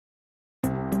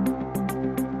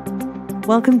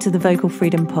Welcome to the Vocal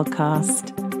Freedom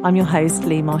Podcast. I'm your host,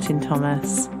 Lee Martin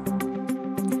Thomas.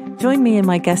 Join me and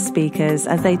my guest speakers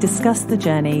as they discuss the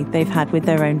journey they've had with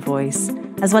their own voice,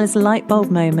 as well as light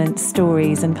bulb moments,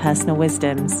 stories, and personal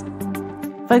wisdoms.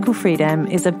 Vocal Freedom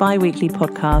is a bi-weekly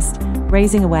podcast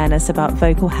raising awareness about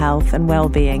vocal health and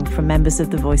well-being from members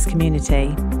of the voice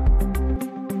community.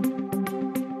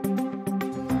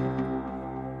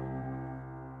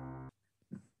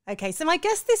 Okay, so my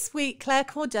guest this week, Claire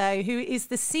Cordeaux, who is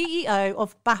the CEO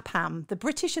of BAPAM, the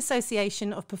British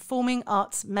Association of Performing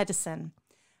Arts Medicine,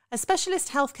 a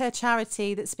specialist healthcare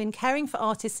charity that's been caring for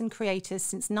artists and creators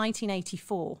since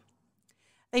 1984.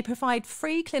 They provide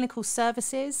free clinical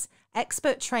services,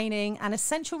 expert training, and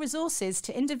essential resources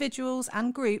to individuals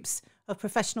and groups of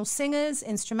professional singers,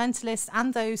 instrumentalists,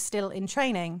 and those still in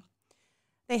training.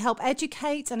 They help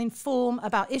educate and inform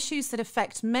about issues that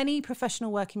affect many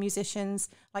professional working musicians,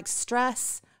 like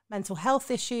stress, mental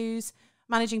health issues,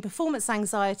 managing performance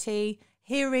anxiety,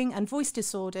 hearing and voice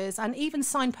disorders, and even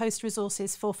signpost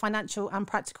resources for financial and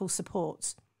practical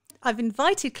support. I've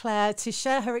invited Claire to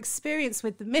share her experience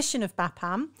with the mission of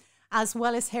BAPAM, as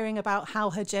well as hearing about how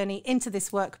her journey into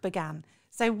this work began.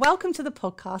 So welcome to the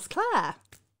podcast, Claire.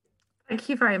 Thank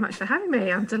you very much for having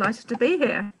me. I'm delighted to be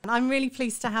here. I'm really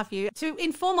pleased to have you to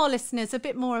inform our listeners a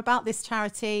bit more about this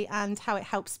charity and how it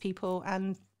helps people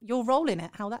and your role in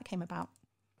it, how that came about.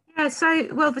 Yeah,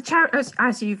 the charity,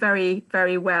 as you very,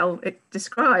 very well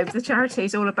described, the charity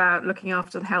is all about looking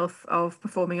after the health of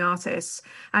performing artists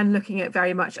and looking at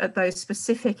very much at those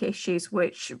specific issues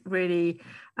which really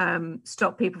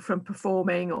stop people from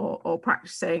performing or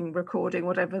practicing, recording,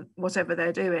 whatever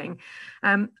they're doing.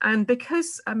 And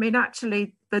because,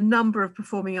 actually, the number of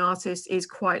performing artists is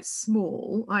quite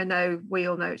small. I know we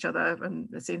all know each other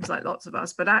and it seems like lots of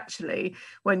us, but actually,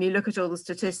 when you look at all the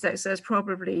statistics, there's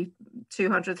probably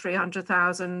 200,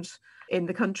 300,000 in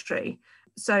the country.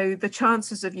 So the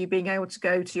chances of you being able to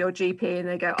go to your GP and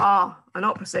they go, an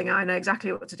opera singer, I know exactly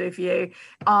what to do for you,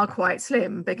 are quite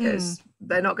slim because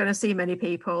they're not going to see many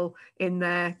people in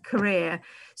their career.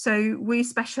 So we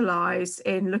specialise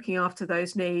in looking after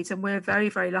those needs, and we're very,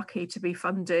 very lucky to be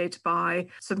funded by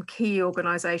some key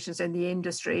organisations in the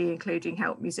industry, including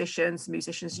Help Musicians,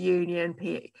 Musicians Union,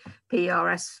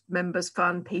 PRS Members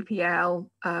Fund, PPL,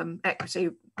 Equity,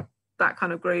 that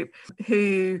kind of group,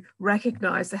 who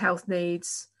recognise the health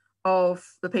needs of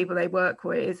the people they work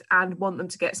with and want them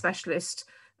to get specialist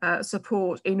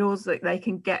support in order that they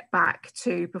can get back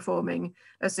to performing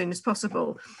as soon as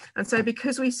possible. And so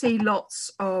because we see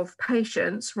lots of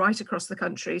patients right across the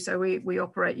country, so we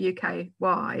operate UK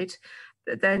wide,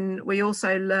 then we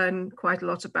also learn quite a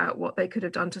lot about what they could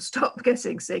have done to stop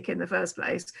getting sick in the first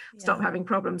place, stop having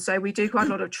problems. So we do quite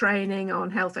a lot of training on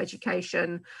health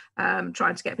education,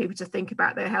 trying to get people to think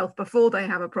about their health before they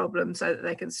have a problem so that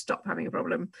they can stop having a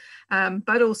problem,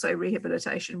 but also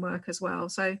rehabilitation work as well.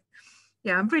 So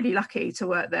yeah, I'm really lucky to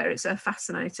work there. It's a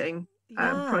fascinating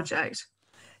project.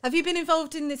 Have you been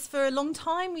involved in this for a long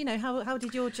time? You know, how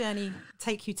did your journey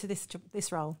take you to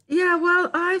this role? Yeah, well,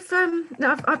 I've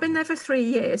been there for 3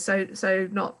 years, so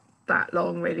not that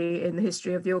long really in the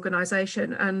history of the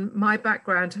organisation. And my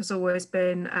background has always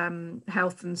been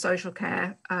health and social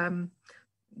care,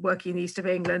 working in the east of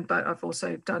England, but I've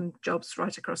also done jobs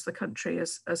right across the country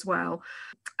as well.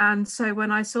 And so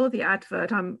when I saw the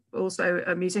advert, I'm also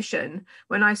a musician.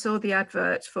 When I saw the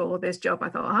advert for this job, I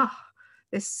thought,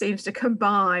 this seems to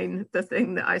combine the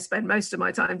thing that I spend most of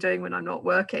my time doing when I'm not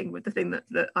working with the thing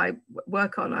that I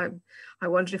work on. I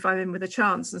wondered if I'm in with a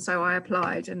chance. And so I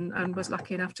applied and was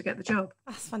lucky enough to get the job.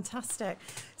 That's fantastic.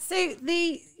 So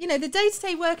the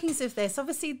day-to-day workings of this,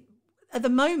 obviously at the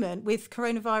moment with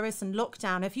coronavirus and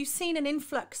lockdown, have you seen an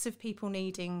influx of people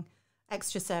needing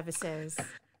extra services?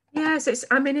 Yes, it's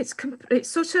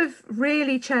sort of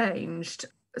really changed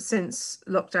since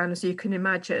lockdown, as you can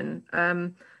imagine.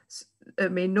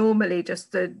 Normally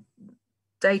just the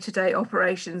day-to-day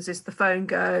operations is the phone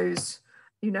goes,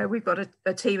 we've got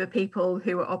a team of people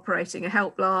who are operating a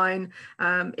helpline.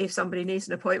 If somebody needs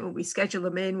an appointment, we schedule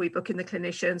them in, we book in the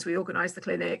clinicians, we organise the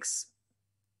clinics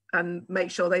and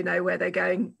make sure they know where they're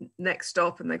going next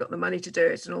stop and they've got the money to do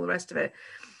it and all the rest of it.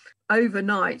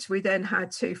 Overnight, we then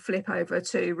had to flip over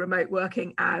to remote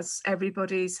working as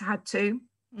everybody's had to.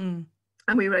 And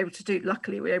luckily we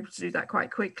were able to do that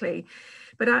quite quickly.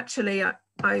 But actually,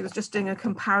 I was just doing a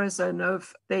comparison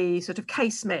of the sort of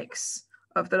case mix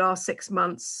of the last 6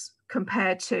 months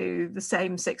compared to the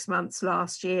same 6 months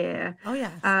last year. Oh,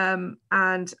 yeah.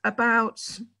 And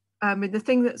the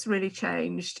thing that's really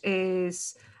changed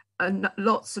is and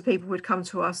lots of people would come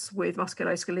to us with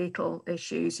musculoskeletal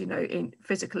issues, in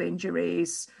physical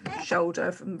injuries,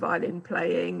 shoulder from violin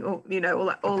playing, or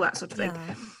all that sort of thing.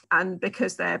 Yeah. And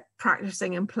because they're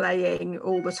practicing and playing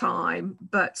all the time,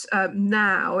 but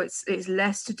now it's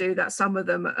less to do that. Some of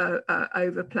them are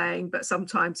overplaying, but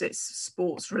sometimes it's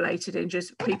sports related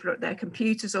injuries. People are at their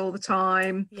computers all the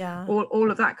time. Yeah.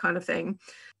 All of that kind of thing.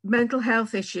 Mental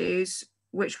health issues,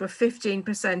 which were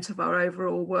 15% of our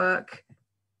overall work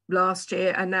last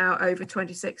year, and now over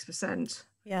 26%.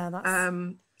 Yeah,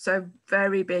 that's so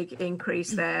very big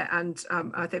increase there, and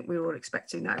I think we were all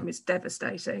expecting that. It's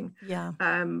devastating. Yeah.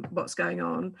 What's going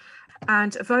on.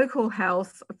 And vocal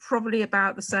health, probably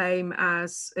about the same,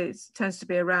 as it tends to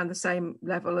be around the same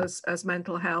level as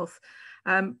mental health.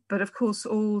 But of course,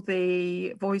 all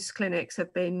the voice clinics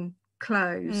have been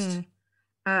closed.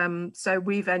 So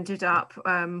we've ended up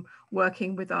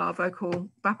working with our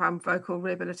BAPAM vocal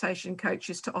rehabilitation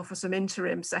coaches to offer some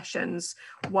interim sessions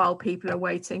while people are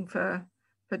waiting for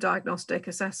diagnostic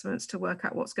assessments to work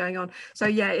out what's going on. So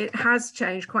yeah, it has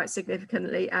changed quite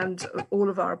significantly, and all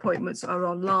of our appointments are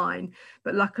online.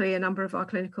 But luckily, a number of our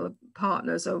clinical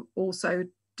partners are also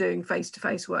doing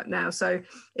face-to-face work now. So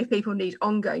if people need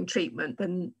ongoing treatment,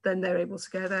 then they're able to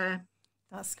go there.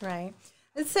 That's great.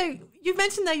 And so you've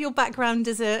mentioned there your background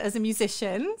as a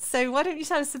musician. So why don't you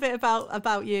tell us a bit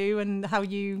about you and how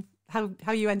you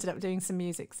ended up doing some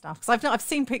music stuff? Because I've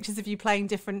seen pictures of you playing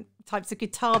different types of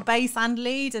guitar, bass, and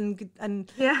lead, and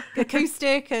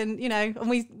acoustic, and and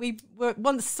we were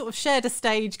once sort of shared a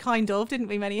stage, kind of, didn't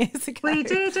we, many years ago? We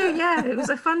did, yeah. It was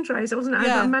a fundraiser, wasn't it?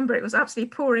 Yeah. I remember it was absolutely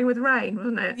pouring with rain,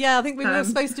 wasn't it? Yeah, I think we were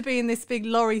supposed to be in this big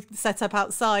lorry set up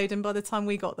outside, and by the time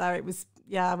we got there, it was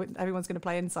everyone's going to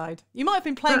play inside. You might have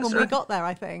been playing when we got there,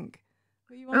 I think.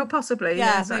 Oh, possibly.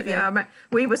 Yeah, so,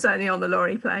 we were certainly on the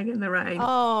lorry playing in the rain.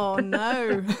 Oh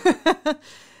no.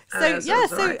 So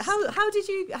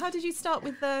how did you start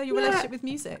with your relationship with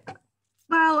music?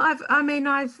 Well,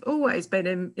 I've always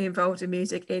been involved in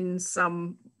music in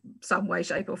some way,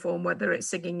 shape, or form, whether it's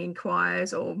singing in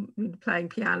choirs or playing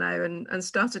piano, and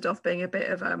started off being a bit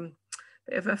of a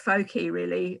folky,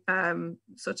 really,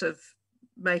 sort of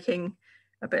making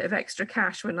a bit of extra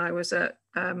cash when I was at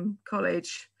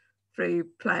college through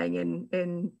playing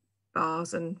in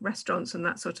bars and restaurants and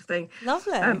that sort of thing.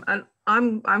 Lovely. And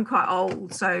I'm quite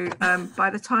old, so by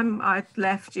the time I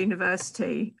left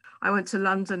university, I went to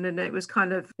London, and it was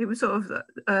sort of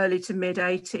early to mid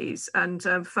 80s, and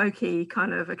folky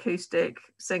kind of acoustic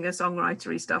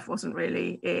singer-songwritery stuff wasn't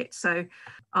really it. So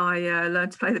I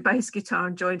learned to play the bass guitar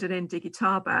and joined an indie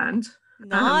guitar band.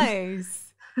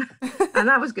 Nice. And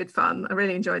that was good fun. I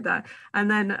really enjoyed that.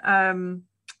 And then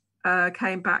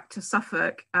came back to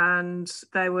Suffolk, and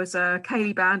there was a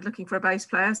Ceilidh band looking for a bass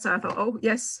player. So I thought, oh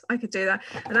yes, I could do that.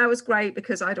 And that was great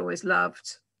because I'd always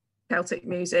loved Celtic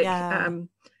music. Yeah.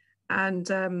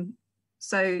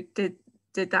 So did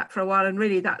that for a while. And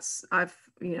really I've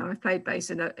played bass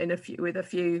with a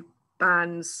few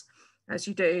bands, as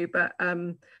you do, but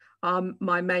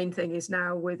my main thing is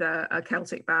now with a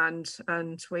Celtic band,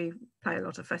 and we play a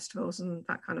lot of festivals and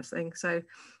that kind of thing. So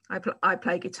I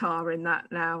play guitar in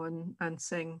that now and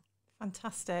sing.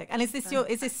 Fantastic. And is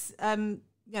this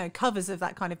covers of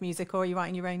that kind of music, or are you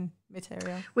writing your own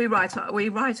material? We write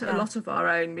a lot of our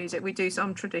own music. We do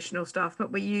some traditional stuff,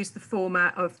 but we use the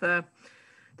format of the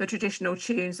traditional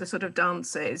tunes, the sort of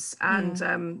dances,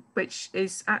 and which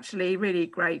is actually really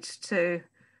great to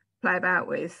play about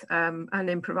with and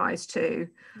improvise too.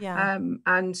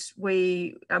 And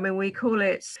we call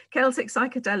it Celtic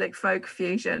psychedelic folk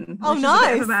fusion. Oh, which nice. Is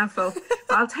a bit of a mouthful.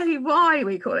 But I'll tell you why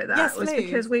we call it that. Yes, was please.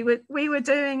 Because we were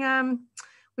doing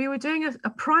a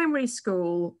primary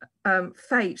school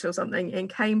fete or something in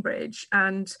Cambridge,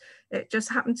 and it just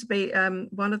happened to be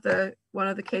one of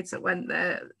the kids that went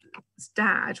there. His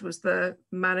dad was the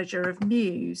manager of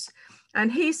Muse,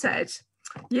 and he said,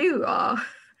 "You are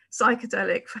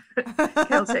psychedelic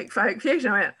Celtic folk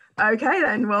fusion." I went, okay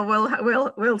then, well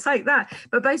we'll take that.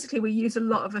 But basically we use a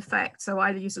lot of effects. So I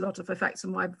use a lot of effects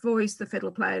on my voice. The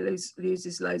fiddle player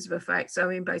uses loads of effects.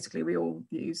 So basically we all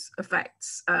use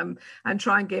effects and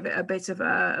try and give it a bit of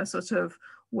a sort of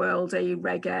worldy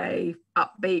reggae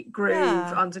upbeat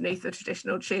groove underneath the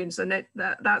traditional tunes, and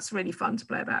that's really fun to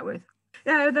play about with.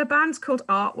 The band's called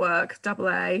Artwork,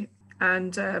 AA.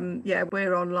 And yeah,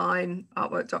 we're online,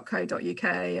 artwork.co.uk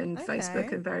and Okay.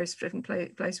 Facebook and various different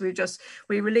places.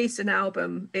 We released an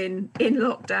album in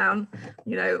lockdown,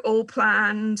 you know, all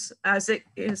planned as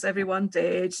everyone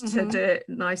did to do it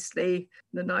nicely,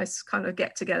 the nice kind of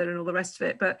get together and all the rest of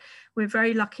it. But we're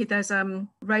very lucky. There's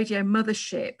Radio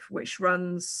Mothership, which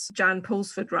runs, Jan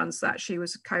Paulsford runs that. She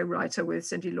was a co-writer with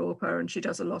Cyndi Lauper, and she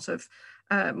does a lot of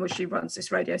well, she runs this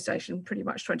radio station pretty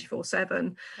much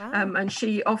 24/7. Wow. And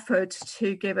she offered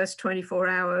to give us 24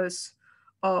 hours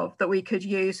of that we could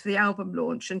use for the album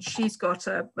launch. And she's got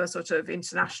a sort of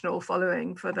international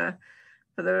following for the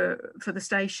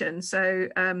station. So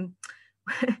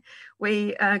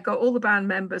we got all the band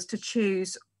members to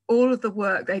choose all of the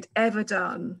work they'd ever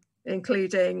done,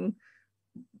 including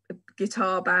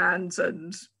guitar bands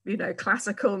and, you know,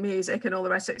 classical music and all the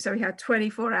rest of it. So we had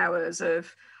 24 hours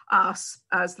of us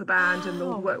as the band and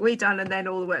all the work we'd done, and then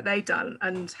all the work they'd done,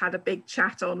 and had a big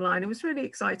chat online. It was really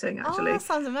exciting, actually. Oh, that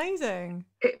sounds amazing.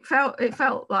 It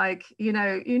felt like, you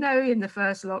know, in the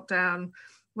first lockdown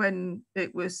when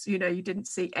it was, you know, you didn't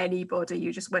see anybody,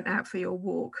 you just went out for your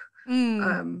walk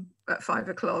at 5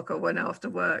 o'clock or when after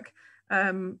work.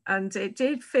 And it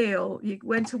did feel, you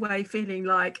went away feeling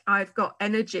like, I've got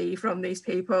energy from these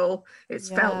people. It's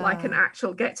felt like an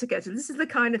actual get together. This is the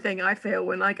kind of thing I feel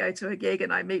when I go to a gig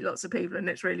and I meet lots of people, and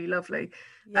it's really lovely.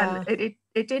 And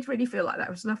it did really feel like that.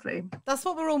 It was lovely. That's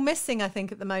what we're all missing, I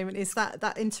think, at the moment, is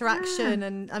that interaction.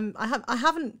 And I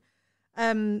haven't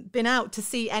been out to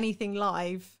see anything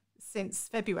live since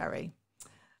February.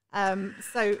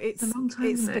 So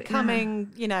it's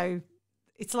becoming, you know,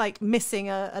 it's like missing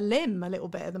a limb a little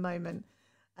bit at the moment.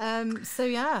 So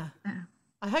I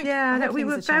hope. Yeah, I hope we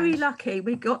were very lucky.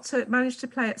 We got to manage to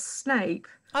play at Snape.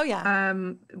 Oh yeah.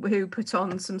 Who put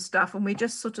on some stuff, and we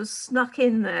just sort of snuck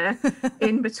in there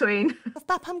in between. Have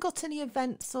BAPAM got any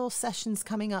events or sessions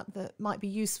coming up that might be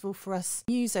useful for us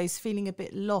musos feeling a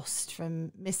bit lost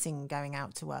from missing going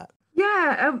out to work?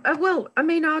 Yeah, well, I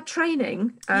mean, our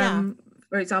training.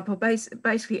 For example,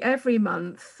 basically every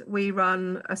month we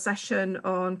run a session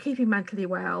on keeping mentally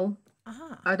well,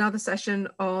 another session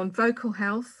on vocal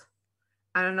health,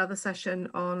 and another session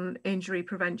on injury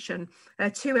prevention. They're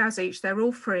 2 hours each. They're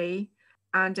all free,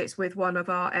 and it's with one of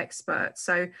our experts.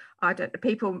 So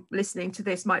people listening to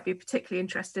this might be particularly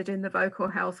interested in the vocal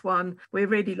health one. We're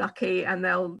really lucky, and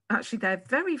they're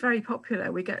very, very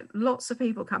popular. We get lots of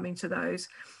people coming to those.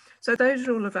 So those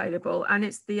are all available, and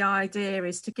the idea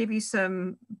is to give you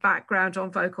some background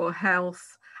on vocal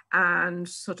health and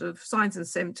sort of signs and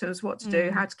symptoms, what to do,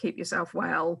 how to keep yourself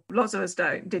well. Lots of us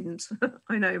didn't,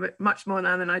 I know, but much more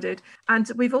now than I did. And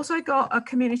we've also got a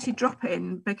community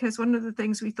drop-in, because one of the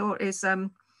things we thought is,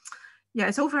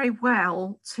 it's all very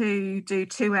well to do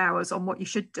 2 hours on what you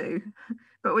should do,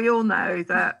 but we all know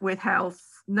that with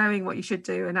health, knowing what you should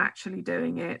do and actually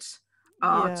doing it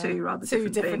are two rather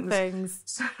different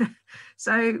things.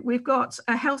 So we've got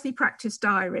a healthy practice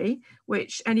diary,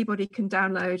 which anybody can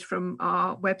download from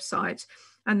our website.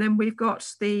 And then we've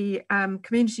got the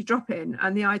community drop-in.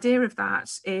 And the idea of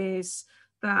that is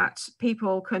that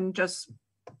people can just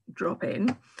drop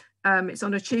in. It's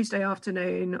on a Tuesday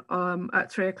afternoon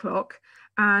at 3 o'clock.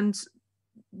 And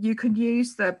you can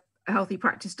use the healthy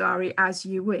practice diary as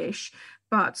you wish.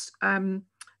 But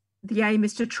the aim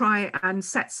is to try and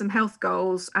set some health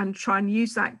goals and try and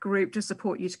use that group to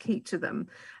support you to keep to them.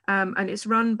 And it's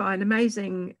run by an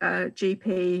amazing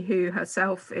GP who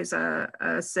herself is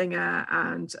a singer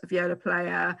and a viola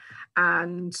player,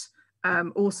 and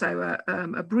also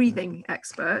a breathing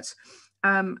expert.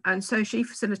 And so she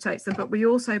facilitates them, but we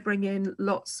also bring in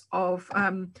lots of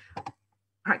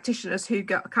practitioners who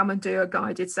come and do a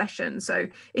guided session. So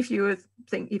if your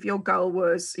goal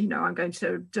was, I'm going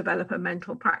to develop a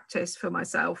mental practice for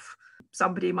myself,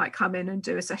 somebody might come in and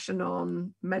do a session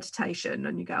on meditation,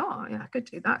 and you go, oh yeah, I could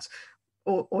do that.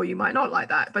 Or you might not like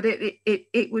that, but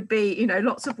it would be,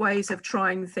 lots of ways of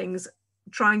trying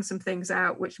some things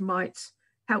out which might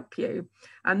help you.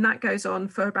 And that goes on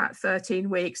for about 13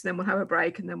 weeks, and then we'll have a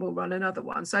break, and then we'll run another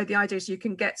one. So the idea is you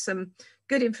can get some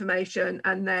good information,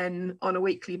 and then on a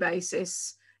weekly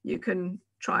basis you can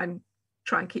try and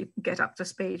get up to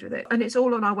speed with it. And it's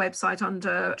all on our website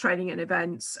under training and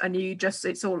events, and you just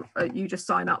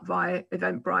sign up via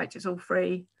Eventbrite. It's all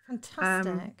free.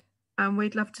 Fantastic. And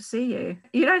we'd love to see you.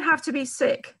 You don't have to be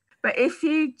sick, but if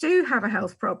you do have a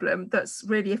health problem that's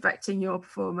really affecting your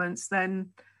performance, then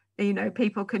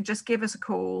people can just give us a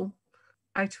call,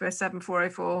 020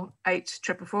 7404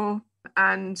 8444,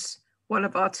 and one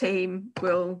of our team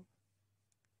will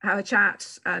have a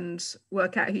chat and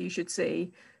work out who you should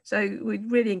see. So we'd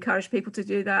really encourage people to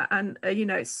do that. And,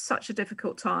 it's such a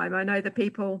difficult time. I know that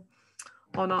people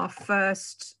on our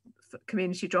first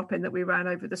community drop-in that we ran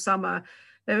over the summer,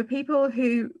 there were people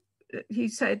who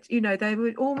said, you know, they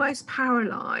were almost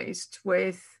paralyzed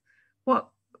with what,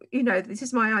 you know, this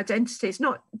is my identity. It's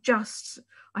not just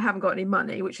I haven't got any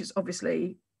money, which is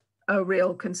obviously a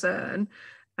real concern,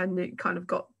 and it kind of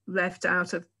got left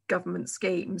out of government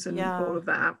schemes and all of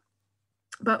that.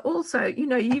 But also, you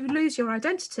know, you lose your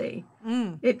identity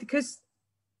because,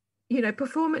 you know,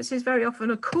 performance is very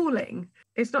often a calling.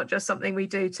 It's not just something we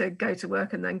do to go to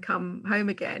work and then come home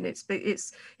again.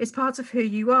 It's part of who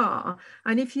you are.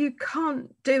 And if you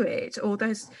can't do it, or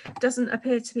doesn't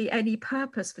appear to be any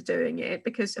purpose for doing it,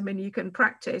 because, I mean, you can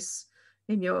practice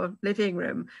in your living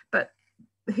room, but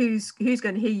who's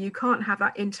going to hear you? Can't have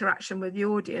that interaction with the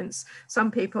audience.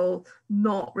 Some people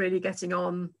not really getting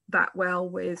on that well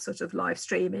with sort of live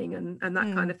streaming and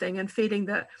that kind of thing, and feeling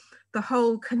that the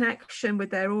whole connection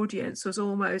with their audience was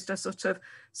almost a sort of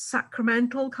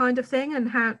sacramental kind of thing. And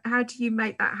how do you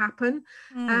make that happen?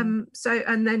 So,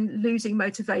 and then losing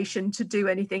motivation to do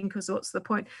anything, because what's the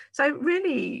point? So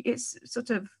really it's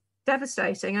sort of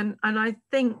devastating. And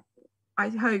I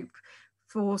hope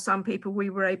for some people we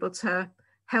were able to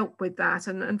help with that,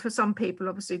 and for some people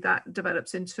obviously that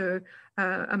develops into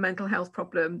a mental health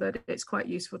problem that it's quite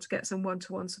useful to get some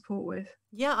one-to-one support with.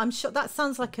 Yeah, I'm sure that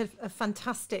sounds like a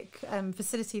fantastic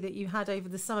facility that you had over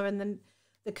the summer. And then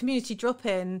the community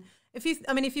drop-in, if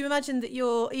you imagine that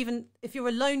if you're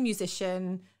a lone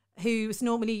musician who's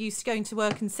normally used to going to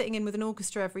work and sitting in with an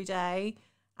orchestra every day,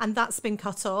 and that's been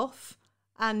cut off,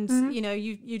 and you know,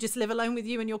 you just live alone with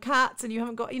you and your cat, and you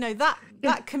haven't got, you know,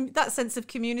 that sense of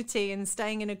community and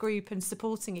staying in a group and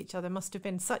supporting each other must have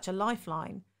been such a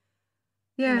lifeline.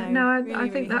 Yeah, you know, I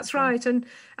think that's right. And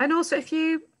also if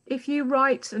you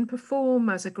write and perform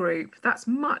as a group, that's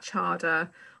much harder.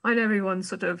 I know everyone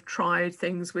sort of tried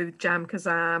things with Jam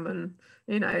Kazam and,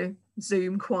 you know,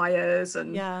 Zoom choirs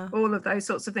and all of those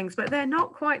sorts of things, but they're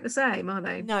not quite the same, are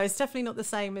they? No, it's definitely not the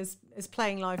same as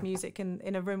playing live music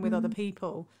in a room with other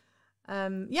people.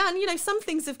 And you know, some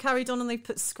things have carried on, and they've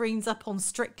put screens up on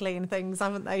Strictly and things,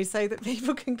 haven't they, so that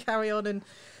people can carry on and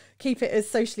keep it as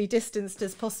socially distanced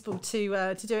as possible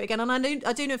to do it again. And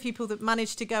I do know people that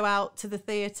managed to go out to the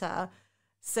theatre,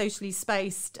 socially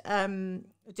spaced,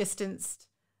 distanced,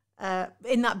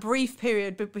 in that brief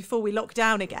period before we locked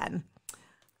down again.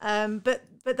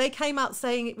 But they came out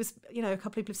saying it was, you know, a couple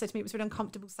of people have said to me it was really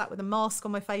uncomfortable, sat with a mask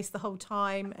on my face the whole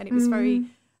time, and it was very,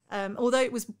 although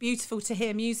it was beautiful to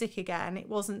hear music again, it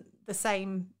wasn't the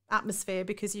same atmosphere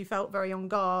because you felt very on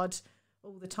guard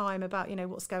all the time about, you know,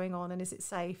 what's going on and is it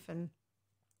safe. And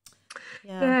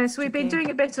so we've been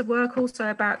doing a bit of work also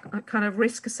about kind of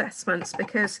risk assessments,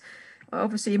 because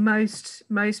obviously most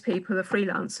people are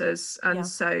freelancers,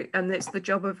 and it's the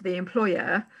job of the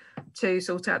employer to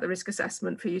sort out the risk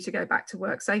assessment for you to go back to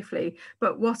work safely.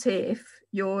 But what if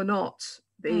you're not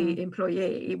the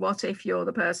employee? What if you're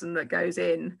the person that goes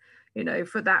in, you know,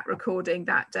 for that recording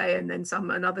that day, and then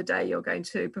another day you're going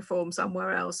to perform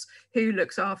somewhere else? Who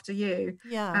looks after you?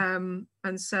 And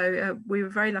so we were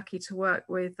very lucky to work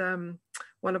with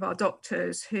one of our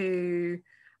doctors who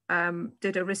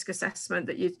did a risk assessment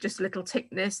that you just a little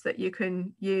tickness that you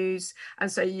can use, and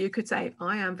so you could say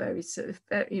I am very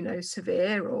you know,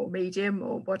 severe or medium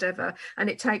or whatever, and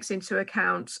it takes into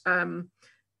account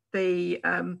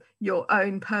your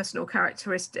own personal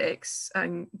characteristics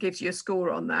and gives you a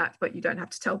score on that, but you don't have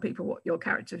to tell people what your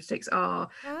characteristics are.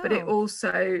 But it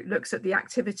also looks at the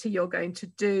activity you're going to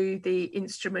do, the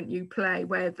instrument you play,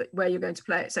 where you're going to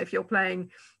play it. So if you're playing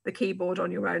the keyboard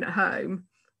on your own at home,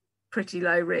 pretty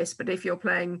low risk, but if you're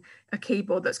playing a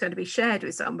keyboard that's going to be shared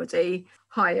with somebody,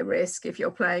 higher risk. If you're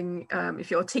playing,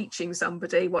 if you're teaching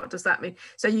somebody, what does that mean?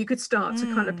 So you could start to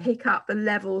kind of pick up the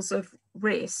levels of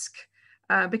risk,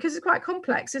 because it's quite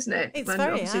complex, isn't it? It's and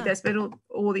obviously there's been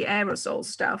all the aerosol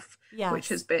stuff, which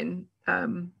has been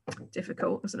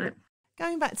difficult, isn't it?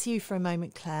 Going back to you for a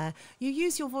moment, Claire, you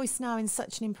use your voice now in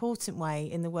such an important way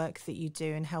in the work that you do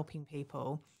in helping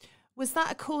people. Was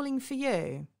that a calling for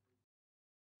you?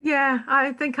 Yeah,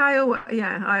 I think I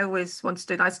always wanted to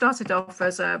do that. I started off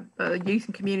as a youth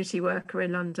and community worker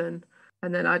in London,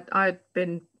 and then I'd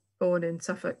been born in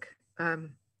Suffolk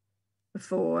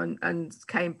before and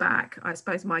came back. I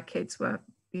suppose my kids were,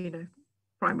 you know,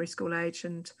 primary school age,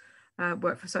 and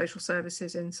worked for social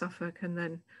services in Suffolk, and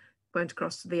then went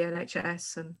across to the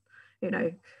NHS, and, you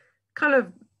know, kind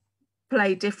of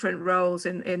played different roles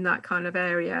in that kind of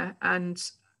area. And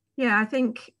yeah, I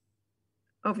think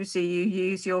obviously you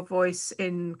use your voice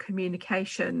in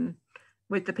communication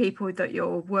with the people that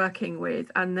you're working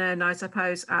with. And then I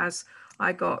suppose as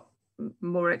I got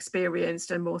more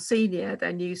experienced and more senior,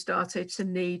 then you started to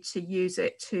need to use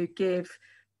it to give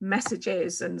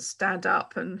messages and stand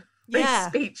up and make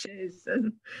speeches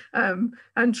and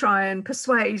try and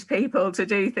persuade people to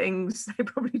do things they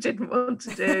probably didn't want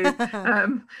to do,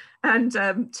 and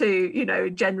to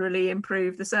generally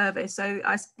improve the service. So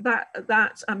I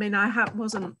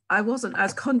wasn't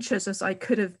as conscious as I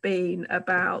could have been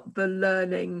about the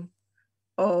learning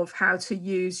of how to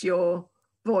use your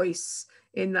voice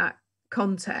in that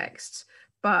context,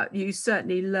 but you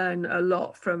certainly learn a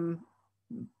lot from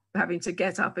having to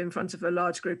get up in front of a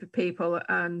large group of people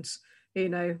and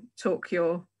talk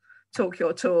your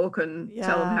talk and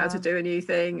tell them how to do a new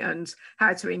thing and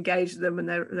how to engage them, and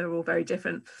they're all very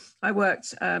different. I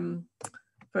worked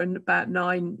for about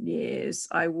 9 years.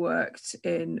 I worked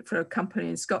for a company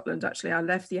in Scotland. Actually, I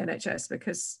left the NHS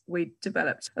because we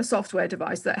developed a software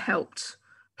device that helped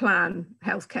plan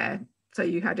healthcare, so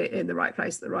you had it in the right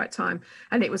place at the right time,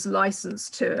 and it was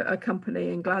licensed to a company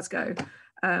in Glasgow.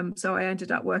 So I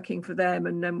ended up working for them,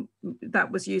 and then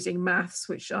that was using maths,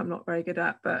 which I'm not very good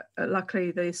at, but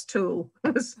luckily this tool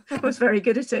was very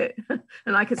good at it,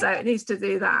 and I could say it needs to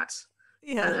do that,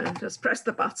 and just press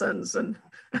the buttons and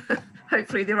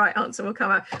hopefully the right answer will come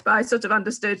out. But I sort of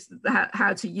understood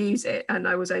how to use it, and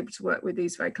I was able to work with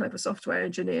these very clever software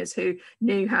engineers who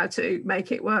knew how to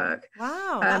make it work.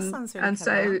 Wow, that sounds really and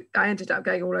clever. So I ended up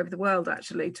going all over the world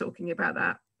actually talking about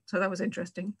that, so that was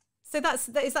interesting. So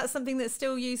is that something that's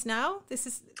still used now? This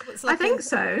is I think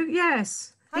so.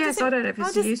 Yes. I don't know if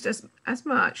it's used as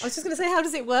much. I was just going to say, how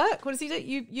does it work? What does he do?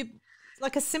 You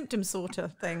like a symptom sorter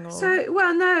thing? Or? So,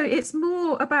 well, no, it's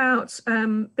more about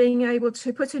being able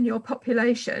to put in your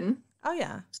population. Oh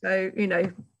yeah. So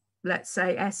let's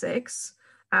say Essex,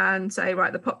 and say,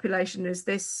 right, the population is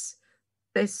this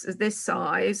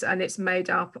size, and it's made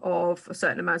up of a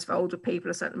certain amount of older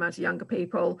people, a certain amount of younger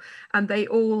people, and they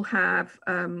all have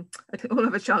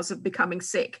a chance of becoming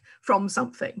sick from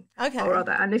something or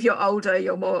other. And if you're older,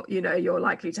 you're more, you're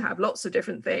likely to have lots of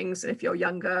different things, and if you're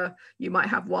younger, you might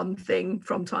have one thing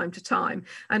from time to time.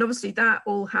 And obviously that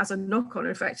all has a knock-on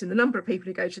effect in the number of people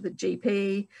who go to the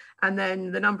GP, and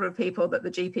then the number of people that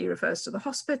the GP refers to the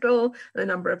hospital, the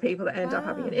number of people that end up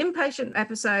having an inpatient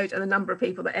episode, and the number of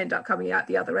people that end up coming out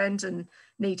the other end and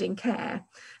needing care.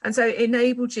 And so it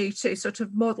enabled you to sort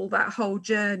of model that whole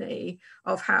journey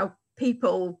of how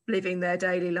people living their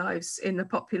daily lives in the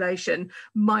population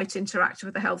might interact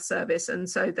with the health service. And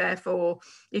so therefore,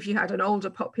 if you had an older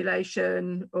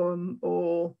population,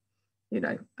 or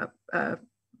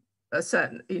a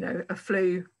certain a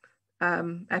flu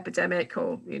epidemic,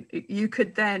 or you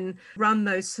could then run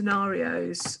those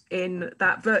scenarios in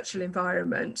that virtual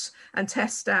environment and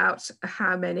test out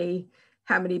how many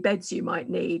beds you might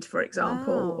need, for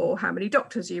example, or how many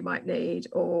doctors you might need,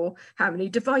 or how many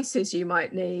devices you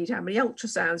might need, how many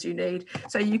ultrasounds you need.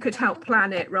 So you could help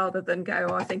plan it rather than go,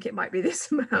 I think it might be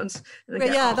this amount.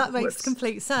 That makes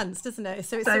complete sense, doesn't it?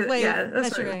 So it's a way of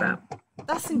measuring.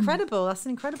 That's incredible. That's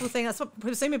an incredible thing. That's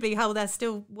presumably how they're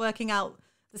still working out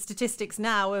the statistics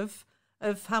now of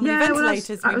how many ventilators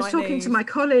we might need. I was talking to my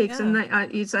colleagues,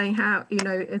 and you're saying how,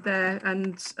 there,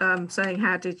 and saying,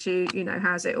 how did you,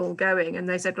 how's it all going? And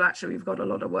they said, well, actually, we've got a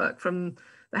lot of work from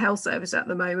the health service at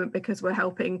the moment because we're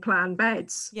helping plan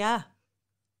beds. Yeah,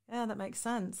 that makes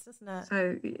sense, doesn't it?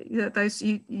 So those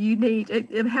you need.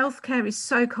 Healthcare is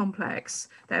so complex.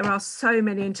 There are so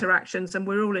many interactions, and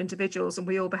we're all individuals, and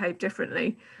we all behave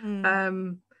differently.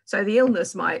 So the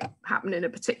illness might happen in a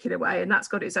particular way, and that's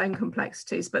got its own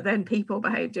complexities, but then people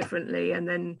behave differently, and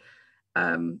then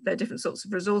there are different sorts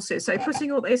of resources. So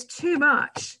putting all this too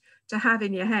much to have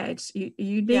in your head,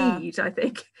 you need, I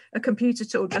think, a computer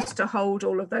tool just to hold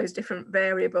all of those different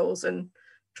variables and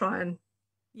try and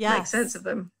make sense of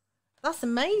them. That's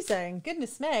amazing.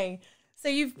 Goodness me. So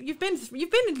you've been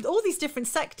in all these different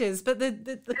sectors, but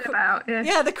the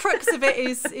crux of it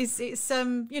is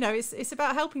it's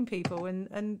about helping people,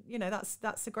 and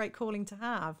that's a great calling to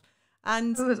have.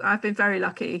 And I've been very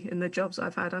lucky in the jobs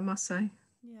I've had, I must say.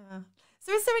 Yeah.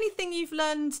 So is there anything you've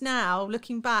learned now,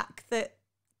 looking back, that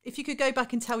if you could go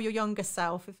back and tell your younger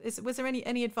self, was there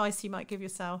any advice you might give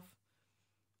yourself?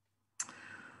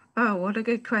 Oh, what a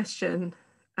good question,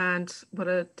 and what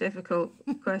a difficult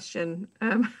question.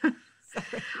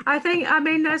 I think,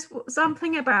 there's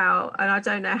something about, and I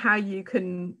don't know how you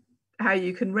can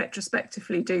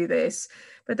retrospectively do this,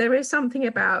 but there is something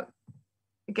about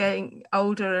getting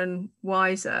older and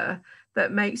wiser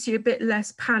that makes you a bit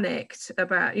less panicked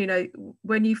about,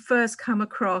 when you first come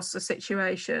across a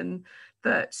situation,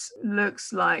 that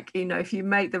looks like, you know, if you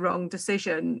make the wrong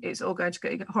decision, it's all going to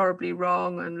go horribly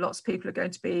wrong and lots of people are going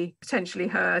to be potentially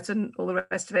hurt and all the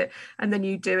rest of it. And then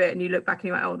you do it and you look back and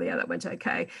you're like, oh yeah, that went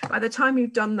okay. By the time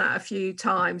you've done that a few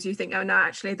times, you think, oh no,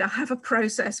 actually they have a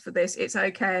process for this. It's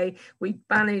okay. We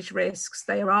manage risks.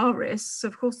 There are risks.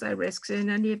 Of course there are risks in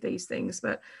any of these things,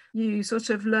 but you sort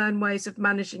of learn ways of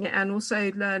managing it and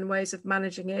also learn ways of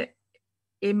managing it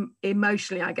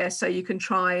emotionally, I guess, so you can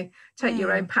take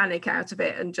your own panic out of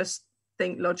it and just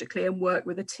think logically and work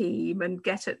with a team and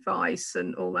get advice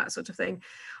and all that sort of thing.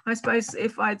 I suppose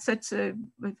if I said to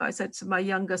my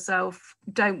younger self,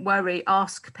 don't worry,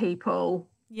 ask people,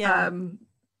 do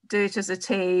it as a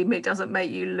team, it doesn't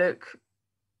make you look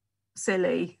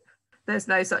silly, there's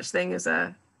no such thing as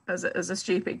a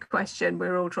stupid question,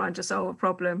 we're all trying to solve a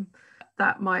problem.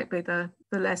 That might be the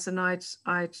lesson I'd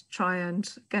try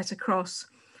and get across.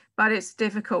 But it's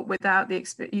difficult without the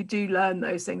experience. You do learn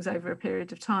those things over a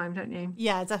period of time, don't you?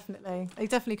 Yeah, definitely. It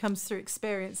definitely comes through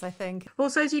experience, I think.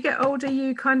 Also, as you get older,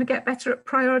 you kind of get better at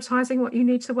prioritising what you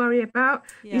need to worry about.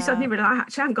 Yeah. You suddenly realise, I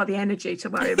actually haven't got the energy to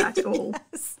worry about it all.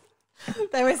 Yes.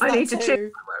 There is I need to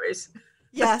choose my worries.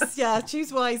 Yes, yeah,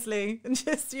 choose wisely and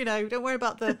just, you know, don't worry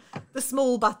about the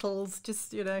small battles,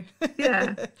 just, you know.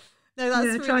 Yeah. No, that's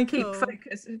really try and keep cool.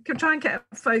 focus. Try and get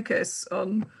focus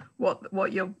on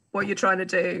what you're trying to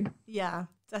do. Yeah,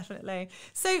 definitely.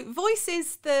 So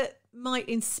voices that might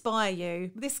inspire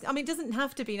you. This, I mean, it doesn't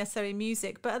have to be necessarily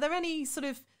music, but are there any sort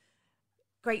of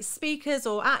great speakers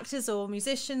or actors or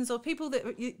musicians or people that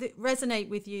resonate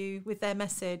with you with their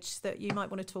message that you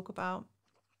might want to talk about?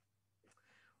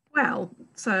 Well,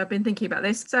 so I've been thinking about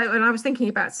this. And I was thinking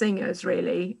about singers,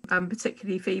 really,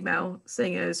 particularly female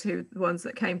singers, the ones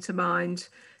that came to mind.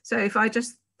 So if I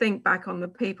just think back on the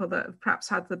people that have perhaps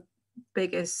had the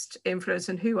biggest influence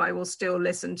and who I will still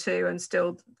listen to and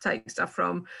still take stuff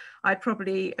from, I'd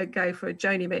probably go for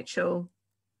Joni Mitchell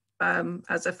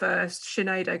as a first,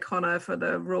 Sinead O'Connor for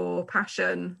the raw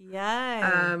passion.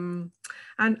 Yeah.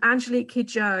 And Angelique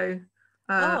Kidjo,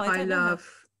 I love.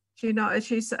 Do you know,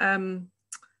 she's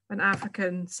an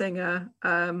African singer,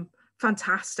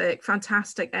 fantastic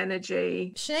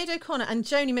energy. Sinead O'Connor and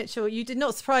Joni Mitchell, you did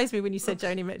not surprise me when you said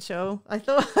Joni Mitchell. I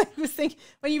was thinking,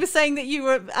 when you were saying that you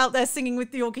were out there singing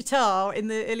with your guitar in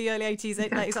the early 80s,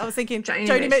 90s, I was thinking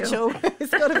Joni Mitchell.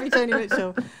 It's got to be Joni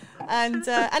Mitchell. And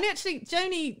actually,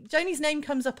 Joni's name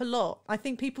comes up a lot. I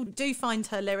think people do find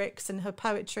her lyrics and her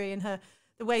poetry and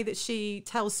the way that she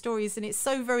tells stories, and it's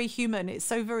so very human. It's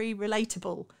so very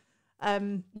relatable.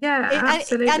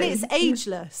 Absolutely. And it's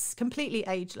ageless, completely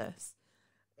ageless.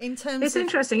 In terms it's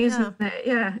interesting, isn't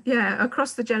it? Yeah.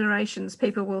 Across the generations,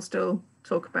 people will still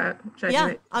talk about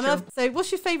Joni. So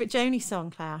what's your favourite Joni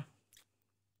song, Claire?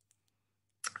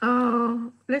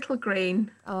 Oh, Little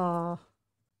Green. Oh.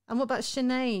 And what about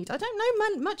Sinead? I don't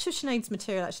know much of Sinead's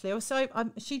material, actually. Also,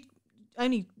 she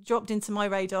only dropped into my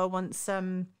radar once.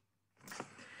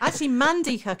 Actually,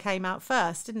 Mandika came out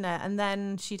first, didn't it? And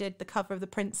then she did the cover of the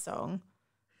Prince song.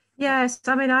 Yes,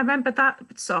 I mean, I remember that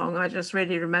song. I just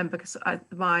really remember because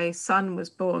my son was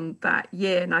born that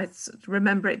year, and I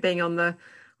remember it being on the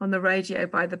radio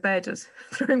by the bed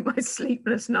during my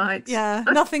sleepless nights. Yeah,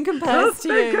 nothing compares to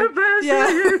you. Nothing compares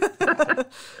to you.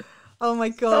 Oh my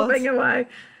God. Sobbing away.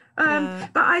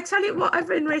 But I tell you what I've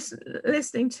been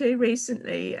listening to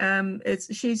recently,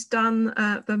 she's done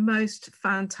the most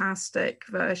fantastic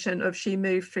version of She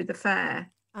Moved Through the Fair.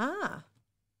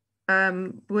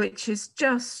 Which is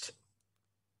just,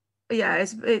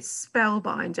 it's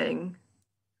spellbinding.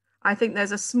 I think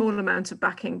there's a small amount of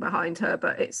backing behind her,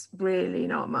 but it's really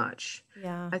not much.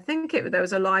 Yeah. I think there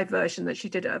was a live version that she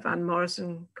did at a Van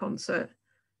Morrison concert.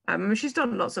 She's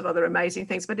done lots of other amazing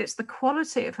things, but it's the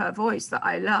quality of her voice that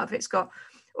I love. It's got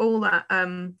all that.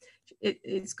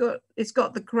 It's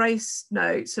got the grace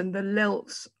notes and the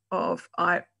lilt of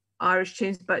Irish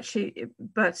tunes, but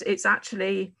it's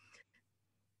actually,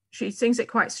 she sings it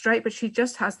quite straight, but she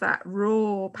just has that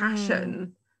raw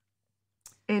passion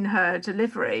in her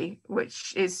delivery,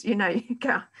 which is, you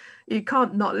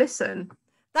can't not listen.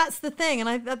 That's the thing, and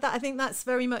I think that's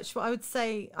very much what I would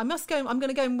say. I'm going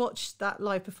to go and watch that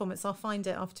live performance. I'll find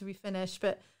it after we finish.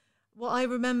 But what I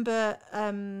remember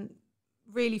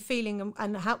really feeling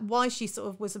and why she sort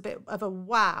of was a bit of a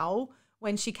wow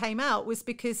when she came out was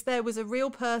because there was a real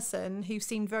person who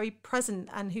seemed very present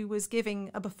and who was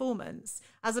giving a performance,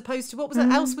 as opposed to what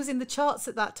else was in the charts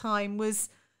at that time was,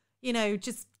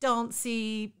 just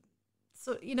dancey.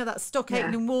 So, that Stock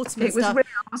Aitken and Waterman stuff. It was real,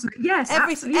 wasn't it? Yes,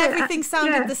 everything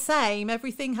sounded the same.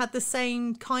 Everything had the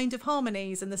same kind of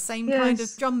harmonies and the same kind of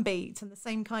drum beat and the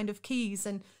same kind of keys.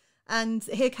 And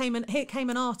here came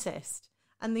an artist.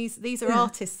 And these are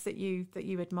artists that you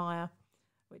admire,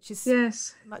 which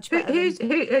is much better. Who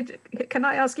can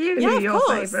I ask you? Yeah, who of your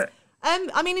course. favourite?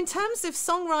 I mean, in terms of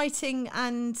songwriting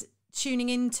and tuning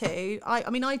into,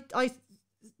 I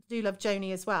do love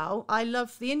Joni as well. I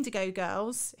love the Indigo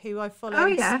Girls, who I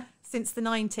followed since the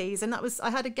 90s. And I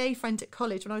had a gay friend at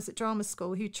college when I was at drama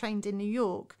school who trained in New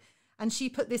York. And she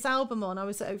put this album on. I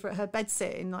was over at her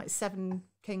bedsit in like Seven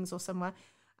Kings or somewhere.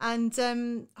 And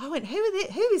I went, who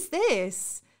is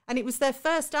this? And it was their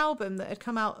first album that had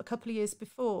come out a couple of years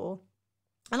before.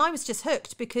 And I was just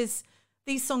hooked because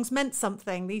these songs meant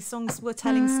something. These songs were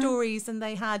telling stories, and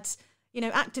they had,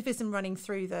 activism running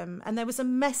through them. And there was a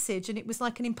message, and it was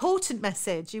like an important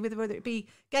message, whether it be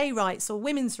gay rights or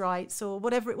women's rights or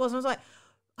whatever it was. And I was like,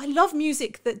 I love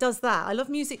music that does that. I love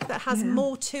music that has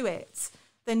more to it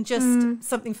than just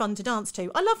something fun to dance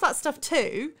to. I love that stuff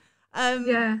too.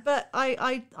 But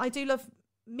I do love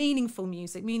meaningful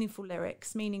music, meaningful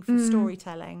lyrics, meaningful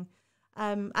storytelling.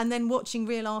 And then watching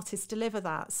real artists deliver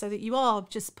that, so that you are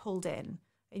just pulled in,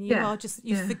 and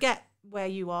you forget where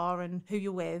you are and who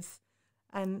you're with,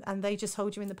 and they just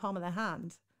hold you in the palm of their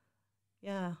hand.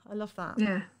 Yeah, I love that.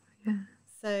 Yeah.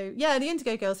 So the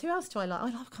Indigo Girls. Who else do I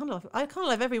like? I can't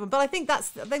love everyone, but I think that's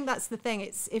the thing.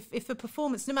 It's if a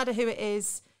performance, no matter who it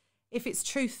is, if it's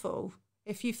truthful,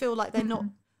 if you feel like they're not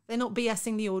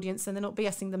BSing the audience and they're not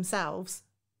BSing themselves,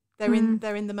 they're in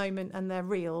the moment and they're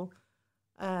real.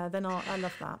 Then I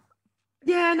love that.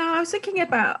 Yeah, no, I was thinking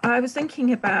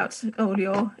about all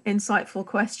your insightful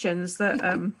questions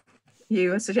that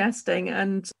you were suggesting,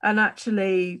 and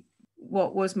actually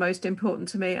what was most important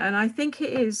to me. And I think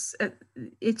it is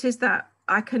that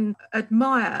I can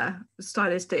admire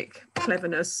stylistic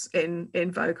cleverness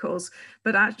in vocals,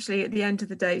 but actually at the end of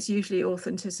the day, it's usually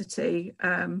authenticity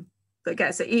that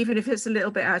gets it, even if it's a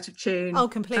little bit out of tune. Oh,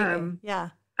 completely.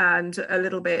 And a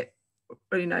little bit,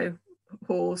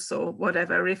 hoarse or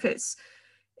whatever. If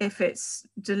it's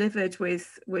delivered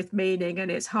with meaning,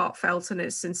 and it's heartfelt and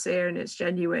it's sincere and it's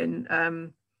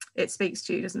genuine, it speaks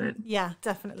to you, doesn't it? Yeah,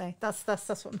 definitely. That's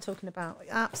what I'm talking about.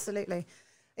 Absolutely.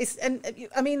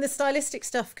 The stylistic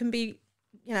stuff can be,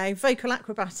 vocal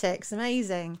acrobatics,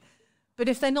 amazing, but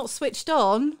if they're not switched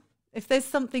on, if there's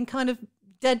something kind of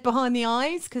dead behind the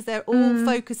eyes because they're all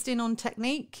focused in on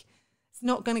technique, it's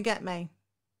not going to get me.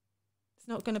 It's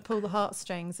not going to pull the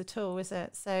heartstrings at all, is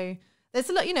it? So there's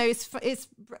a lot, it's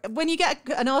when you get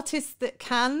an artist that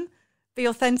can be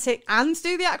authentic and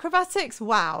do the acrobatics.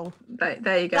 Wow.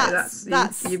 There you go.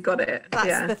 That's you've got it.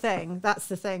 That's the thing. That's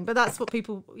the thing. But that's what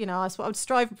people, that's what I would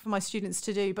strive for my students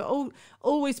to do. But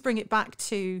always bring it back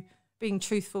to being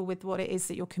truthful with what it is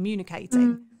that you're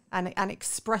communicating, and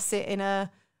express it in a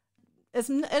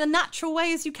natural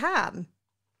way as you can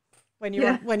when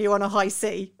you're on a high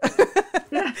C.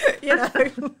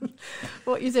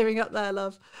 What you're doing up there,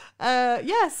 love.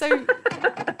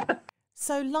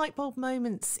 So light bulb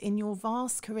moments in your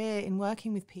vast career in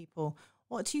working with people.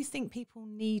 What do you think people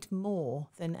need more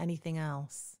than anything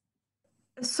else?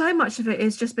 So much of it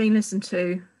is just being listened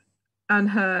to and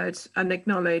heard and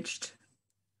acknowledged.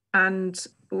 And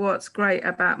what's great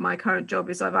about my current job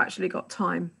is I've actually got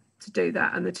time to do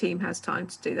that, and the team has time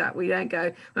to do that. We don't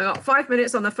go, we've got 5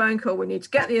 minutes on the phone call, we need to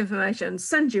get the information,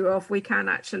 send you off. We can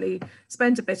actually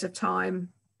spend a bit of time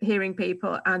hearing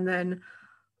people, and then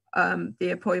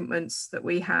the appointments that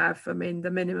we have, the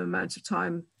minimum amount of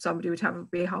time somebody would have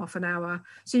would be half an hour.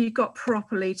 So you've got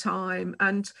properly time.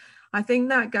 And I think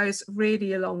that goes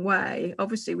really a long way.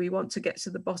 Obviously, we want to get to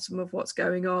the bottom of what's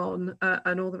going on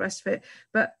and all the rest of it.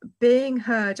 But being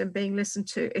heard and being listened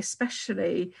to,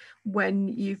 especially when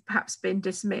you've perhaps been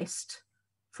dismissed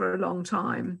for a long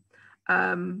time,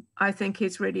 I think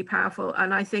is really powerful.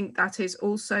 And I think that is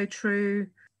also true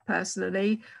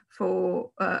personally for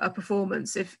a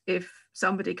performance. If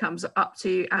somebody comes up to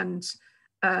you and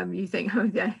you think, oh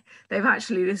yeah, they've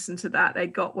actually listened to that, they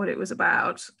got what it was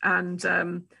about,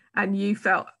 and you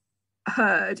felt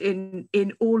heard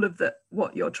in all of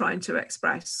what you're trying to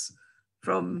express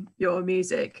from your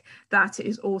music, that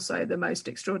is also the most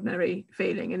extraordinary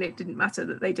feeling. And it didn't matter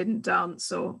that they didn't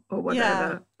dance or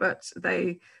whatever, but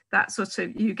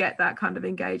you get that kind of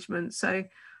engagement. So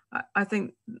I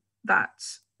think that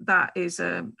is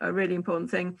a really important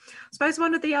thing. I suppose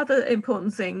one of the other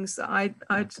important things that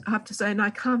I'd have to say, and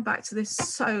I come back to this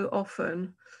so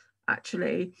often,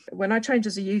 actually, when I trained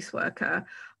as a youth worker,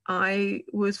 I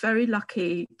was very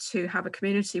lucky to have a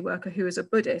community worker who was a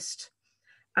Buddhist,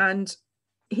 and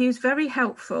he was very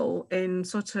helpful in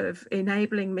sort of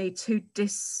enabling me to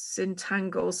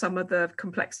disentangle some of the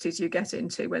complexities you get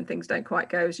into when things don't quite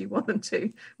go as you want them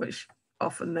to, which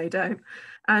often they don't.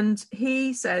 And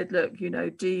he said, look, you know,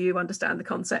 do you understand the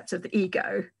concept of the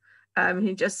ego?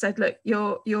 He just said, look,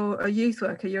 you're a youth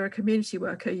worker, you're a community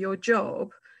worker, your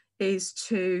job is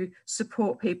to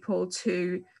support people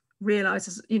to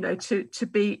realize, you know, to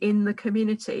be in the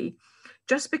community.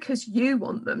 Just because you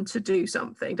want them to do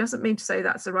something doesn't mean to say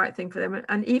that's the right thing for them.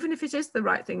 And even if it is the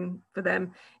right thing for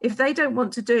them, if they don't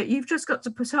want to do it, you've just got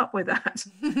to put up with that.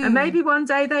 And maybe one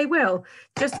day they will.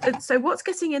 So what's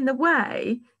getting in the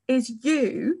way is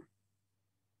you,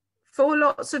 for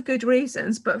lots of good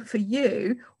reasons, but for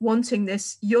you wanting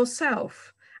this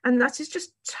yourself. And that is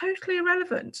just totally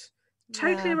irrelevant.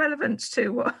 Totally irrelevant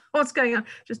to what's going on.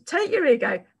 Just take your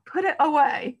ego, put it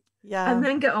away, and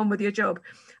then get on with your job.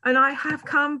 And I have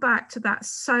come back to that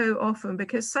so often,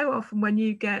 because so often when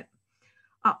you get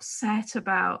upset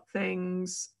about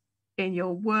things in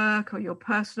your work or your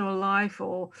personal life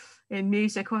or in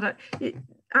music, or that,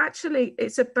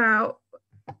 it's about,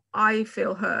 I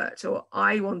feel hurt, or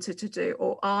I wanted to do,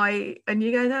 or and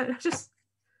you go, no, just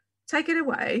take it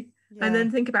away. And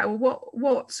then think about, well,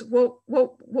 what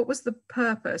was the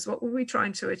purpose? What were we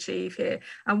trying to achieve here?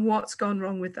 And what's gone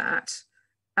wrong with that?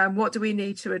 And what do we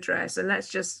need to address? And let's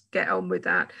just get on with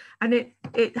that. And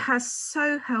it has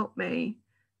so helped me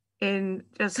in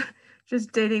just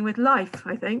dealing with life,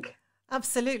 I think.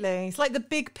 Absolutely. It's like the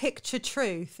big picture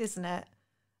truth, isn't it?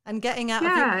 And getting out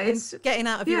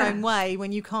of your own way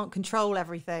when you can't control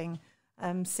everything.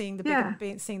 Seeing the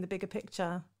bigger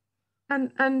picture.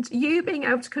 And you being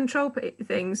able to control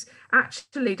things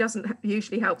actually doesn't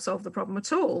usually help solve the problem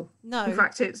at all. No. In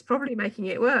fact, it's probably making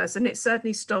it worse, and it's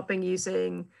certainly stopping you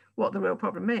seeing what the real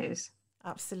problem is.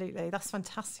 Absolutely. That's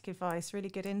fantastic advice. Really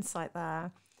good insight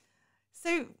there.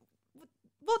 So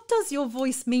what does your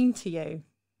voice mean to you?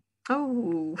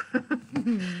 Oh,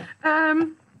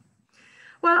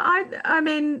 well, I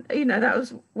mean, you know, that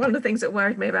was one of the things that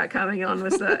worried me about coming on,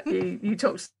 was that you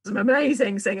talked to some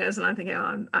amazing singers, and I'm thinking, oh,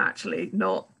 I'm actually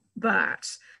not that.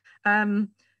 I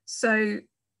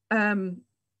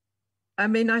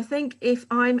mean, I think if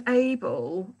I'm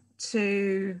able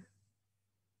to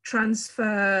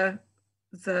transfer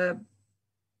the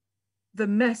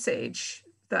message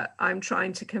that I'm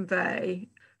trying to convey,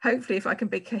 hopefully if I can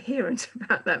be coherent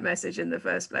about that message in the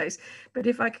first place, but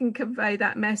if I can convey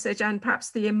that message and perhaps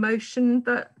the emotion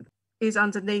that is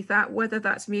underneath that, whether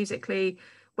that's musically,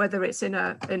 whether it's in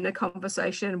a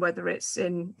conversation, whether it's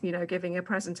in, you know, giving a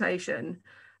presentation,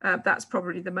 that's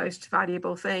probably the most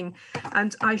valuable thing.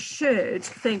 And I should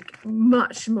think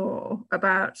much more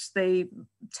about the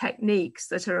techniques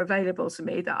that are available to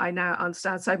me, that I now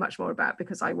understand so much more about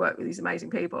because I work with these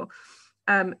amazing people.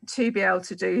 To be able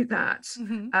to do that.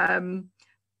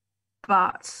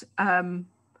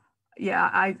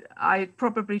 I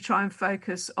probably try and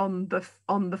focus on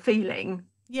the feeling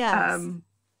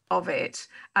of it,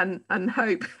 and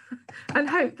hope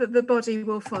that the body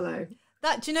will follow.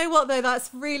 That, do you know what though,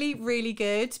 that's really, really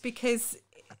good, because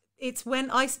it's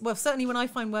certainly when I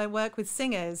find when I work with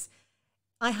singers,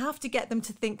 I have to get them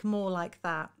to think more like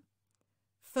that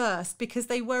first, because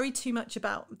they worry too much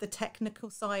about the technical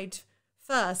side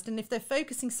first, and if they're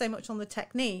focusing so much on the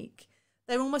technique,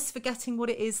 they're almost forgetting what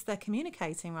it is they're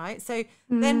communicating, right? So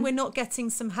then we're not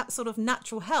getting some sort of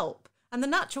natural help, and the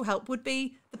natural help would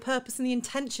be the purpose and the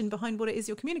intention behind what it is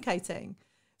you're communicating.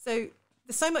 So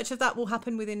so much of that will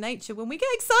happen within nature. When we get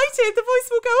excited, the voice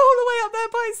will go all the way up there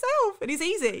by itself, and it's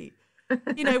easy.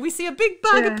 You know, we see a big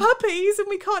bag of puppies and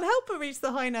we can't help but reach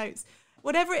the high notes.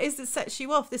 Whatever it is that sets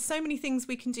you off, there's so many things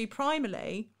we can do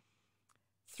primarily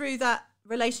through that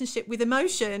relationship with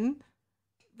emotion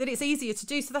that it's easier to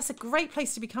do. So that's a great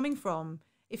place to be coming from.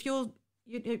 If so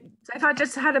if I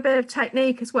just had a bit of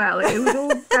technique as well, it would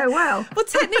all go well. Well,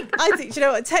 technique, I think, you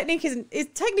know what, technique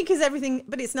is everything,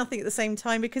 but it's nothing at the same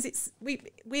time, because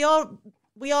we are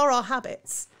our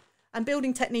habits, and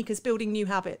building technique is building new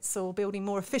habits or building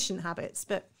more efficient habits.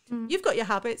 But you've got your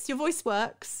habits, your voice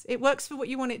works, it works for what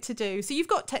you want it to do. So you've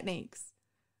got techniques.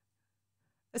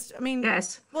 I mean,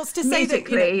 yes. What's to say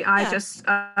musically, that, I just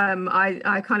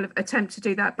I kind of attempt to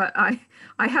do that, but I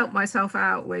help myself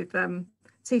out with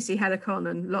TC Helicon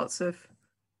and lots of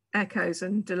echoes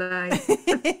and delay.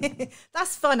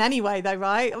 That's fun anyway, though,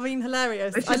 right? I mean,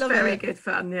 hilarious. Which is very good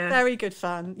fun. Yeah, very good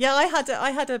fun. Yeah, I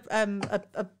had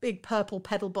a big purple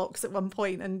pedal box at one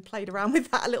point and played around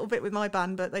with that a little bit with my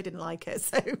band, but they didn't like it,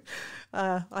 so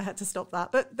I had to stop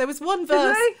that. But there was one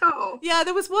verse. Oh. Yeah,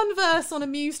 there was one verse on a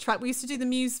Muse track. We used to do the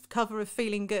Muse cover of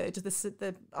 "Feeling Good."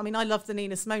 I mean, I love the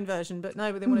Nina Simone version, but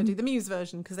no, they want to do the Muse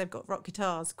version because they've got rock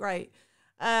guitars. Great.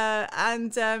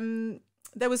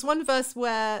 There was one verse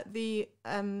where the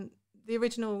the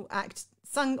original act,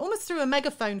 sung almost through a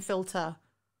megaphone filter.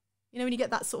 You know, when you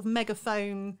get that sort of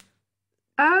megaphone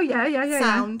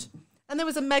sound. And there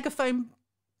was a megaphone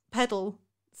pedal.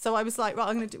 So I was like,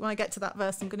 right, when I get to that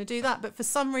verse, I'm going to do that. But for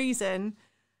some reason,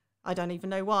 I don't even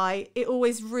know why, it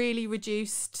always really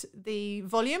reduced the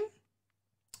volume.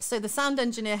 So the sound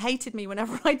engineer hated me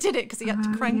whenever I did it because he had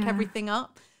to crank everything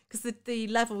up because the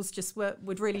levels just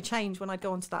would really change when I'd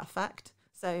go onto that effect.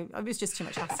 So it was just too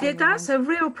much hassle. Yeah, that's a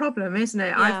real problem, isn't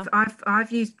it? Yeah.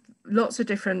 I've used lots of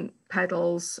different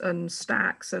pedals and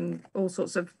stacks and all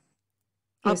sorts of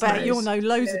I bet you'll know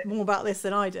loads more about this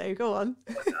than I do. Go on.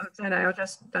 I don't know. I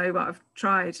just know what I've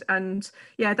tried, and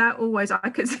yeah, that always I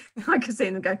could see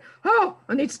them go, oh,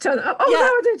 I need to turn it up. Oh no,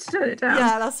 I need to turn it down.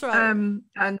 Yeah, that's right. And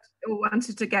all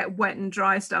wanted to get wet and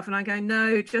dry stuff, and I go,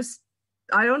 no,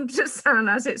 I want to sound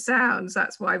as it sounds.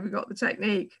 That's why we got the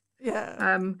technique.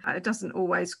 Yeah. It doesn't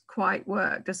always quite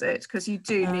work, does it? Because you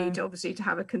do need obviously to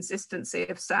have a consistency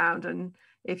of sound, and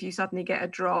if you suddenly get a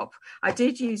drop, I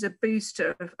did use a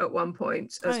booster at one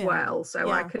point as well, so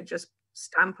I could just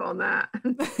stamp on that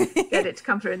and get it to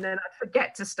come through, and then I'd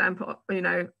forget to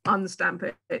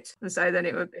unstamp it, and so then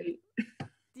it would be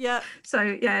so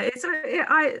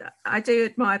I do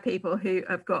admire people who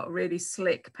have got really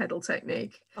slick pedal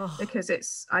technique because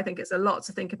I think it's a lot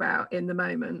to think about in the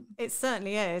moment. It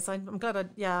certainly is. I'm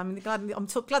glad I'm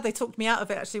glad they talked me out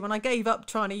of it. Actually, when I gave up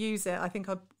trying to use it, I think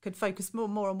I could focus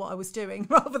more on what I was doing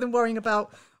rather than worrying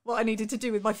about what I needed to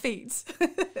do with my feet.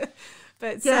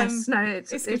 But yes,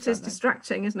 it is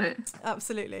distracting, isn't it?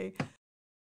 Absolutely.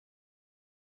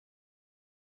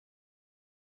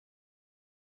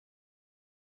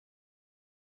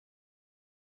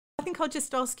 I think I'll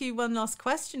just ask you one last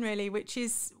question, really, which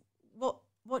is what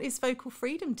is vocal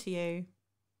freedom to you?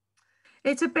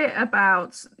 It's a bit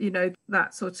about,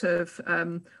 that sort of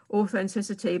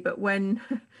authenticity, but when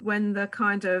the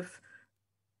kind of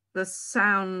the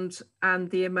sound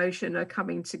and the emotion are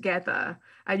coming together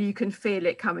and you can feel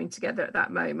it coming together at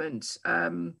that moment,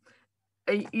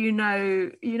 you know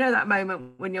that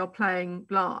moment when you're playing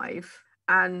live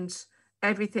and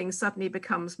everything suddenly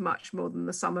becomes much more than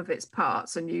the sum of its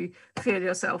parts, and you feel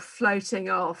yourself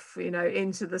floating off,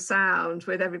 into the sound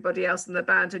with everybody else in the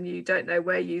band, and you don't know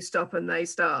where you stop and they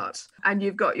start, and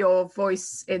you've got your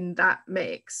voice in that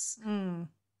mix.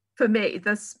 For me,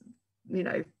 that's,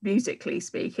 musically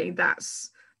speaking, that's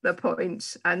the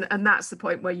point, and that's the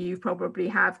point where you probably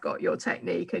have got your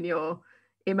technique and your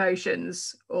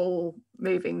emotions all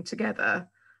moving together.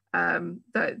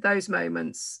 Those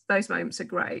moments are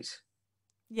great.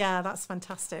 Yeah, that's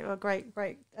fantastic. Well, great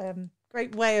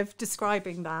way of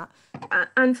describing that.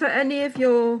 And for any of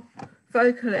your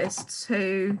vocalists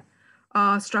who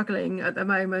are struggling at the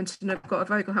moment and have got a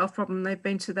vocal health problem, they've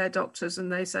been to their doctors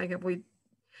and they're saying,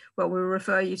 we'll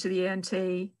refer you to the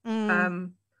ENT,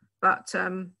 but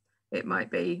it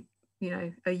might be,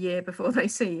 a year before they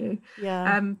see you.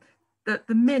 Yeah. That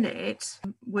the minute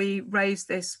we raise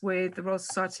this with the Royal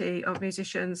Society of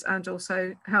Musicians and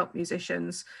also help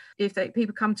musicians, if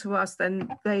people come to us, then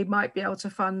they might be able to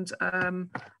fund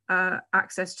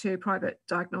access to private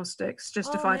diagnostics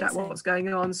just to find out what's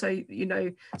going on. So,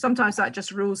 sometimes that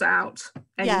just rules out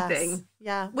anything. Yes.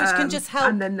 Yeah, which can just help.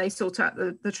 And then they sort out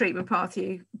the treatment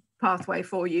pathway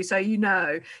for you. So,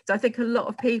 so I think a lot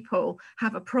of people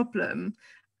have a problem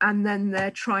and then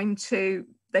they're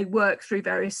they work through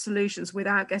various solutions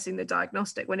without getting the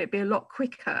diagnostic, when it'd be a lot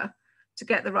quicker to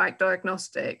get the right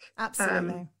diagnostic.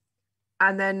 Absolutely.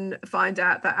 And then find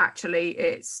out that actually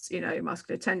it's,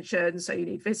 muscular tension, so you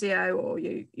need physio, or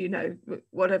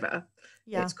whatever.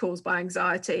 Yeah. It's caused by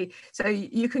anxiety. So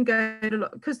you can go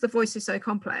because the voice is so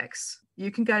complex,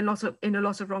 you can go in a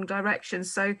lot of wrong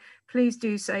directions. So please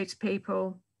do say to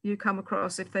people you come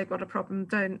across, if they've got a problem,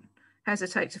 don't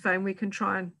hesitate to phone. We can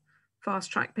try and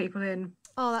fast track people in.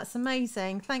 Oh, that's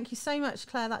amazing. Thank you so much,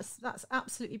 Claire. That's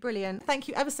absolutely brilliant. Thank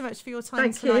you ever so much for your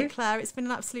time tonight, Claire. It's been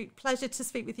an absolute pleasure to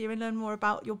speak with you and learn more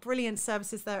about your brilliant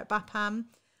services there at BAPAM.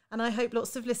 And I hope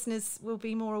lots of listeners will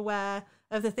be more aware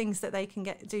of the things that they can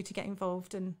do to get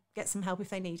involved and get some help if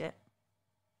they need it.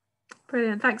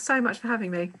 Brilliant. Thanks so much for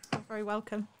having me. You're very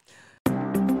welcome.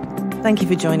 Thank you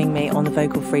for joining me on the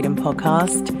Vocal Freedom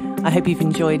Podcast. I hope you've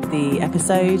enjoyed the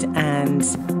episode and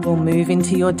will move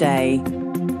into your day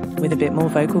with a bit more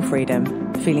vocal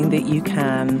freedom, feeling that you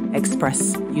can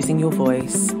express using your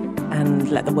voice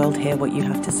and let the world hear what you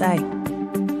have to say.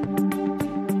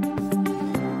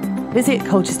 Visit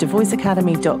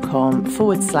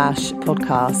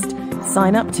colchestervoiceacademy.com/podcast.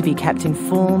 Sign up to be kept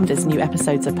informed as new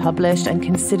episodes are published and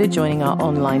consider joining our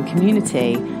online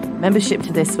community. Membership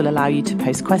to this will allow you to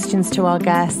post questions to our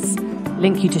guests,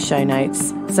 link you to show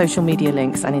notes, social media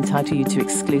links, and entitle you to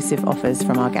exclusive offers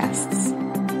from our guests.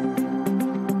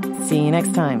 See you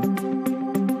next time.